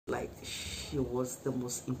like she was the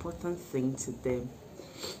most important thing to them.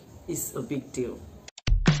 It's a big deal.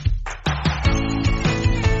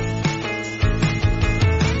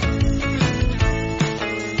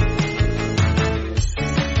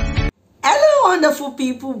 Wonderful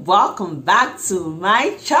people, welcome back to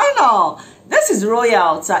my channel. This is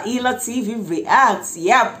Royaltehillah TV Reacts.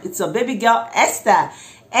 Yep, it's a baby girl Esther,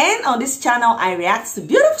 and on this channel I react to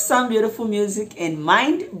beautiful song, beautiful music, and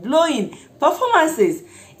mind-blowing performances.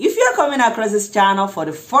 If you are coming across this channel for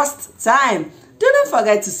the first time, do not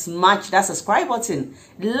forget to smash that subscribe button,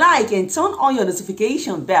 like, and turn on your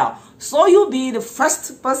notification bell so you'll be the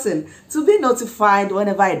first person to be notified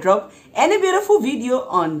whenever I drop any beautiful video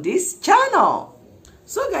on this channel.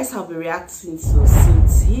 So guys, I'll be reacting to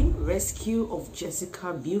SEAL Team Rescue of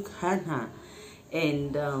Jessica Buchanan.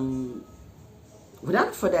 And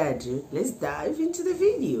without further ado, let's dive into the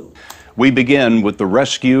video. We begin with the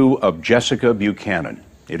rescue of Jessica Buchanan.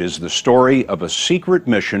 It is the story of a secret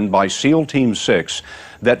mission by SEAL Team 6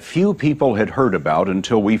 that few people had heard about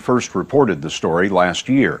until we first reported the story last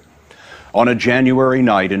year. On a January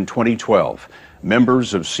night in 2012,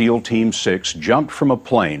 members of SEAL Team 6 jumped from a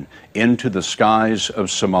plane into the skies of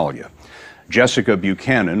Somalia. Jessica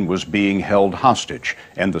Buchanan was being held hostage,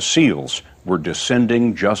 and the SEALs were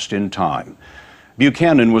descending just in time.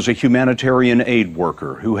 Buchanan was a humanitarian aid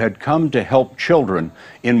worker who had come to help children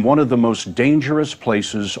in one of the most dangerous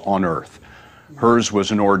places on earth. Hers was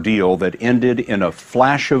an ordeal that ended in a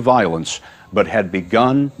flash of violence, but had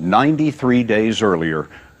begun 93 days earlier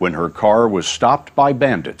when her car was stopped by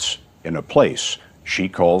bandits in a place she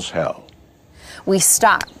calls hell. We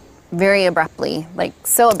stopped very abruptly, like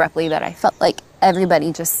so abruptly that I felt like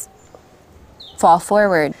everybody just fall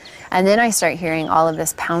forward. And then I start hearing all of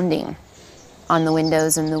this pounding on the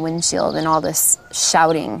windows and the windshield and all this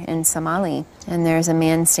shouting in Somali. And there's a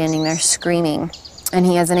man standing there screaming, and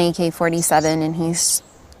he has an AK-47 and he's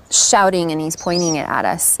shouting and he's pointing it at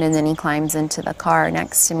us. And then he climbs into the car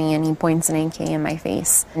next to me and he points an AK in my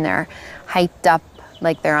face. And they're hyped up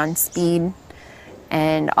like they're on speed.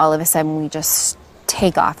 And all of a sudden we just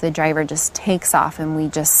take off. The driver just takes off and we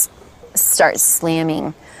just start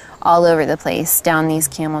slamming all over the place down these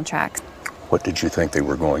camel tracks. What did you think they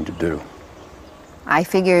were going to do? I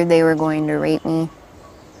figured they were going to rape me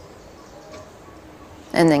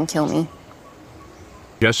and then kill me.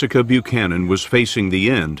 Jessica Buchanan was facing the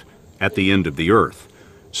end at the end of the earth.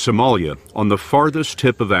 Somalia, on the farthest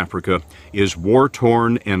tip of Africa, is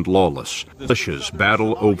war-torn and lawless. Militias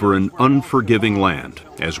battle over an unforgiving land,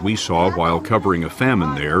 as we saw while covering a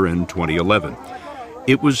famine there in 2011.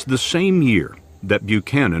 It was the same year that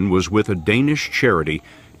Buchanan was with a Danish charity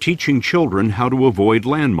teaching children how to avoid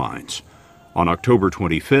landmines. On October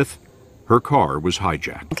 25th, her car was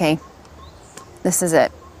hijacked. Okay, this is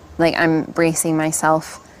it. Like, I'm bracing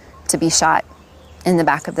myself to be shot in the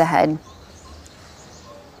back of the head.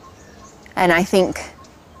 And I think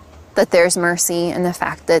that there's mercy in the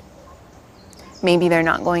fact that maybe they're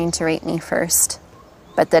not going to rape me first,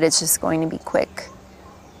 but that it's just going to be quick.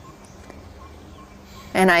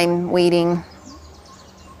 And I'm waiting,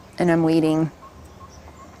 and I'm waiting.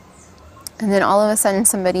 And then all of a sudden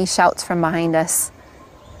somebody shouts from behind us,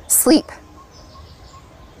 "Sleep."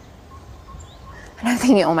 And I'm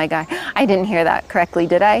thinking, oh my God, I didn't hear that correctly,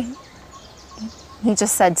 did I? He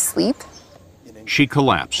just said sleep. She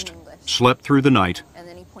collapsed, slept through the night,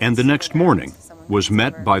 and the next morning was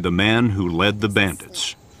met by the man who led the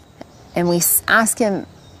bandits. And we ask him,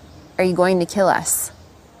 "Are you going to kill us?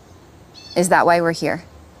 Is that why we're here?"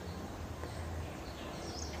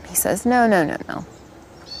 He says, no, no, no, no.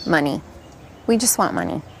 Money. We just want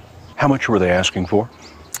money. How much were they asking for?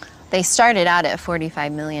 They started out at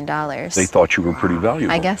 $45 million. They thought you were pretty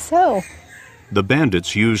valuable. I guess so. The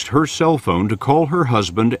bandits used her cell phone to call her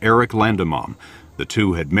husband, Eric Landemam. The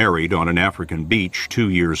two had married on an African beach 2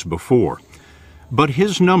 years before. But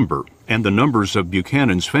his number and the numbers of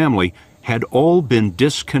Buchanan's family had all been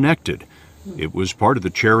disconnected. It was part of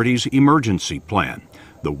the charity's emergency plan.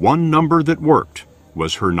 The one number that worked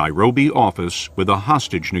was her Nairobi office with a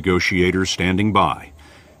hostage negotiator standing by.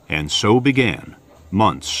 And so began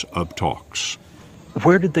months of talks.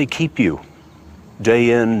 Where did they keep you?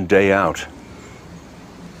 Day in, day out?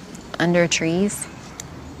 Under trees.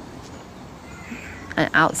 And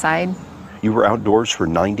outside. You were outdoors for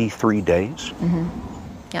 93 days? Mm-hmm.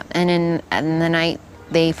 Yep. And in the night,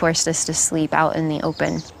 they forced us to sleep out in the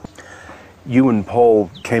open. You and Paul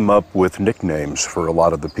came up with nicknames for a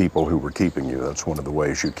lot of the people who were keeping you. That's one of the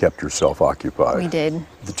ways you kept yourself occupied. We did.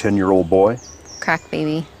 The 10-year-old boy? Crack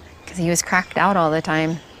baby. Because he was cracked out all the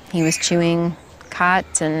time. He was chewing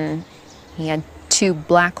cot and he had 2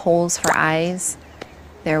 black holes for eyes.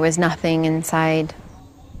 There was nothing inside.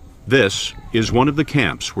 This is one of the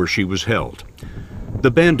camps where she was held.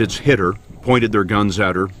 The bandits hit her, pointed their guns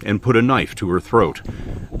at her, and put a knife to her throat.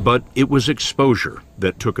 But it was exposure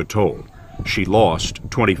that took a toll. She lost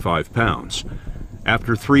 25 pounds.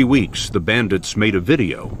 After 3 weeks, the bandits made a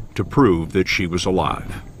video to prove that she was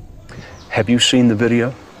alive. Have you seen the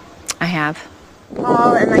video? I have.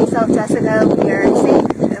 Paul and myself, Jessica, we are safe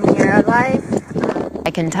and we are alive.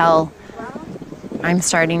 I can tell I'm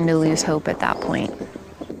starting to lose hope at that point.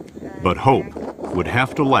 But hope would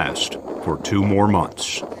have to last for 2 more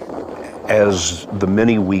months. As the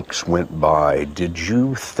many weeks went by, did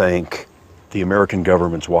you think the American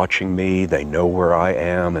government's watching me, they know where I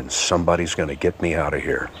am, and somebody's going to get me out of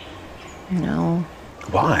here? No.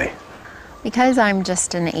 Why? Because I'm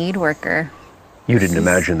just an aid worker. You didn't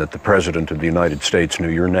imagine that the President of the United States knew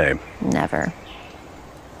your name? Never.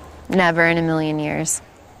 Never in a million years.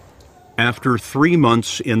 After 3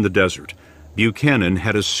 months in the desert, Buchanan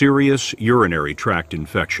had a serious urinary tract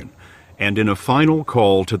infection. And in a final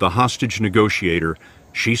call to the hostage negotiator,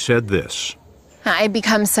 she said this. I'd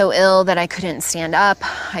become so ill that I couldn't stand up.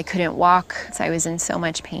 I couldn't walk. So I was in so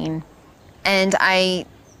much pain. And I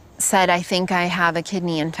said, I think I have a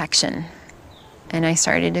kidney infection. And I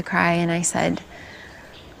started to cry and I said,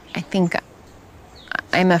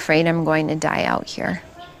 I'm afraid I'm going to die out here.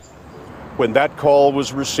 When that call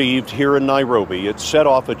was received here in Nairobi, it set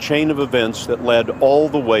off a chain of events that led all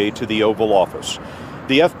the way to the Oval Office.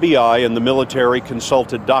 The FBI and the military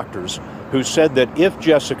consulted doctors who said that if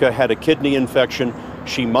Jessica had a kidney infection,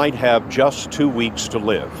 she might have just 2 weeks to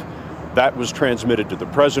live. That was transmitted to the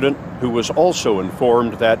president, who was also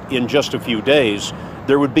informed that in just a few days,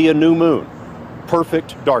 there would be a new moon.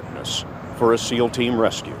 Perfect darkness for a SEAL team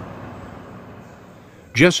rescue.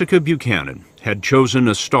 Jessica Buchanan had chosen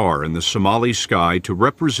a star in the Somali sky to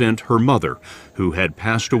represent her mother, who had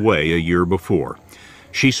passed away a year before.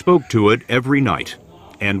 She spoke to it every night,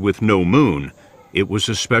 and with no moon, it was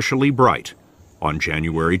especially bright on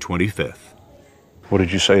January 25th. What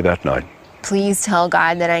did you say that night? Please tell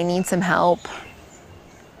God that I need some help.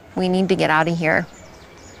 We need to get out of here.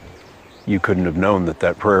 You couldn't have known that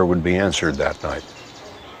that prayer would be answered that night.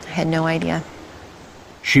 I had no idea.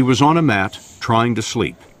 She was on a mat trying to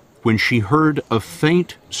sleep when she heard a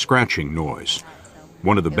faint scratching noise.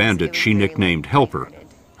 One of the bandits she nicknamed Helper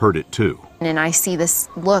heard it too. And I see this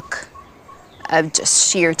look of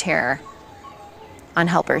just sheer terror on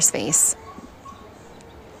Helper's face.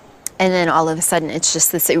 And then all of a sudden, it's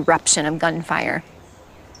just this eruption of gunfire.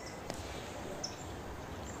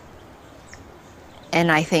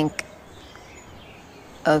 And I think,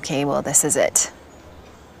 okay, well, this is it.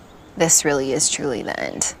 This really is truly the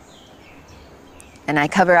end. And I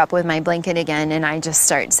cover up with my blanket again, and I just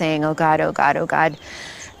start saying, oh God, oh God, oh God.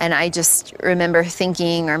 And I just remember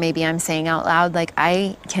thinking, or maybe I'm saying out loud, like,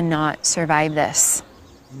 I cannot survive this.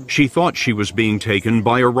 She thought she was being taken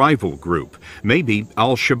by a rival group, maybe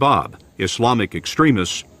Al-Shabaab, Islamic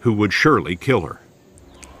extremists who would surely kill her.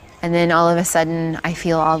 And then all of a sudden, I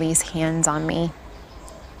feel all these hands on me,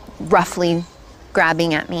 roughly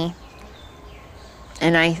grabbing at me.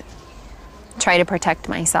 And I try to protect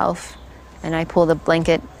myself, and I pull the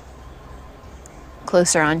blanket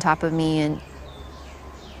closer on top of me, and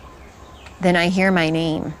then I hear my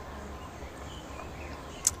name.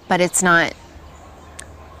 But it's not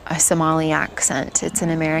a Somali accent, it's an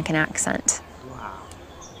American accent. Wow.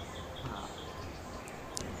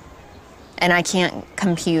 And I can't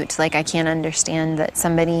compute, like I can't understand that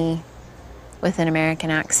somebody with an American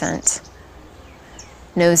accent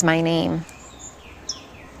knows my name.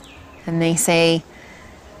 And they say,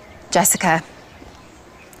 Jessica,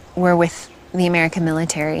 we're with the American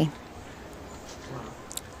military.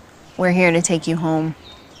 We're here to take you home,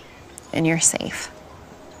 and you're safe.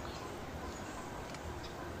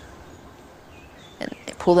 And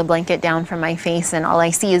they pull the blanket down from my face, and all I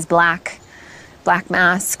see is black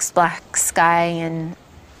masks, black sky, and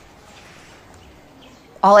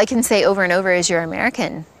all I can say over and over is, you're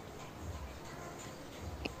American.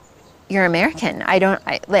 You're American. I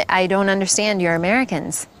don't understand. You're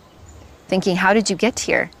Americans. Thinking, how did you get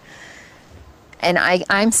here? And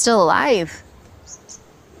I'm still alive.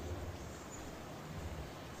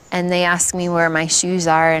 And they ask me where my shoes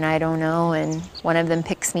are, and I don't know. And one of them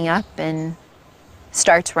picks me up and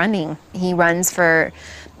starts running. He runs for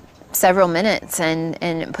several minutes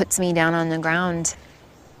and puts me down on the ground.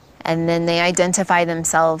 And then they identify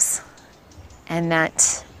themselves, and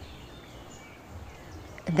that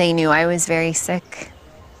they knew I was very sick.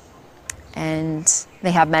 And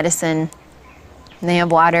they have medicine, and they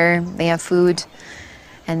have water, they have food,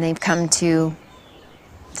 and they've come to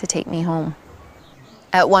take me home.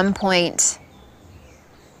 At one point,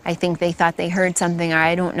 I think they thought they heard something, or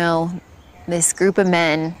I don't know, this group of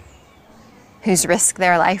men who's risked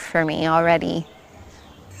their life for me already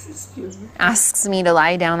asks me to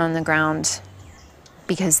lie down on the ground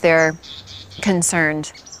because they're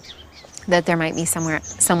concerned that there might be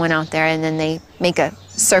someone out there, and then they make a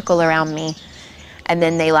circle around me, and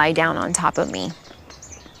then they lie down on top of me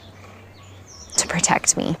to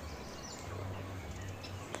protect me.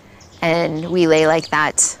 And we lay like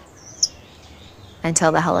that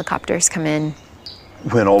until the helicopters come in.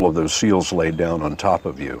 When all of those SEALs laid down on top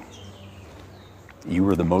of you, you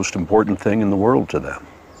were the most important thing in the world to them.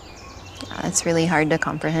 It's really hard to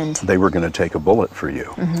comprehend. They were going to take a bullet for you.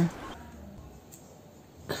 Mm-hmm.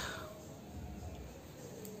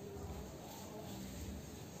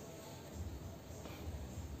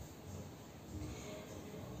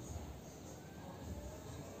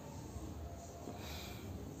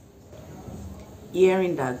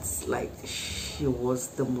 Hearing that, like, she was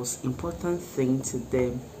the most important thing to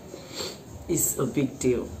them is a big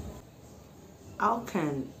deal. How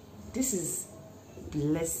can this is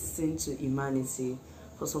blessing to humanity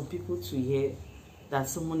for some people to hear that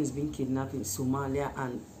someone is being kidnapped in Somalia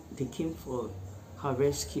and they came for her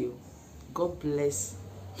rescue. God bless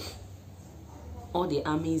all the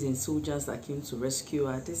armies and soldiers that came to rescue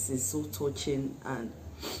her. This is so touching, and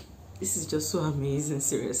this is just so amazing,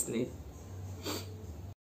 seriously.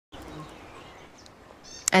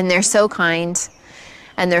 And they're so kind,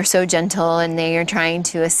 and they're so gentle, and they are trying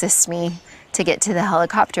to assist me to get to the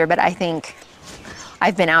helicopter. But I think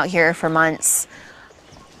I've been out here for months.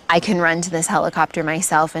 I can run to this helicopter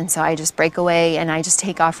myself, and so I just break away and I just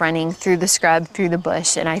take off running through the scrub, through the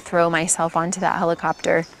bush, and I throw myself onto that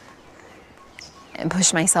helicopter and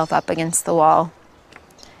push myself up against the wall.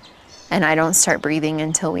 And I don't start breathing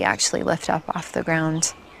until we actually lift up off the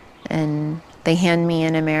ground. And they hand me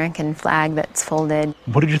an American flag that's folded.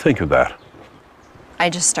 What did you think of that? I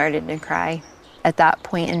just started to cry. At that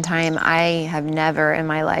point in time, I have never in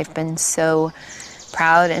my life been so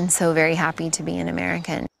proud and so very happy to be an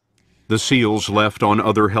American. The SEALs left on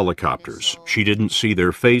other helicopters. She didn't see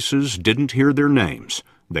their faces, didn't hear their names.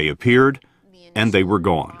 They appeared, and they were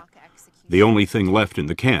gone. The only thing left in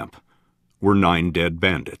the camp were 9 dead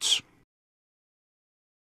bandits.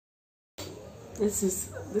 This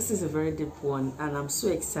is a very deep one, and I'm so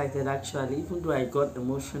excited actually, even though I got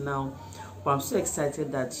emotional, but I'm so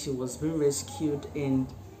excited that she was being rescued. And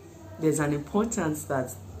there's an importance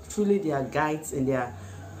that truly they are guides and they are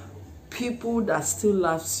people that still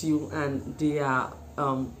loves you, and they are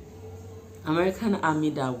American army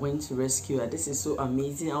that went to rescue her. This is so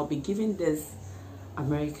amazing. I'll be giving these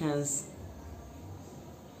Americans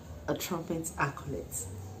a trumpet accolade.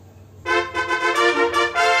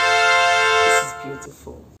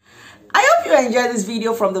 Beautiful. I hope you enjoyed this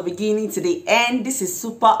video from the beginning to the end. This is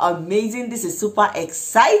super amazing. This is super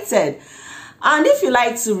excited. And if you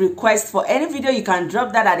like to request for any video, you can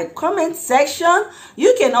drop that at the comment section.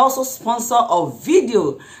 You can also sponsor a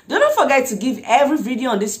video. Do not forget to give every video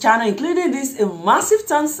on this channel, including this, a massive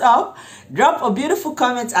thumbs up. Drop a beautiful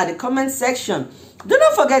comment at the comment section. Do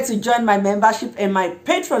not forget to join my membership and my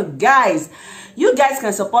Patreon, guys. You guys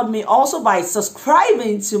can support me also by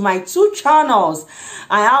subscribing to my 2 channels.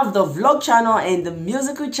 I have the vlog channel and the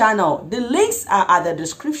musical channel. The links are at the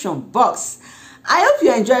description box. I hope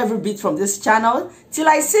you enjoy every bit from this channel. Till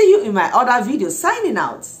I see you in my other video. Signing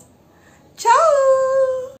out. Ciao.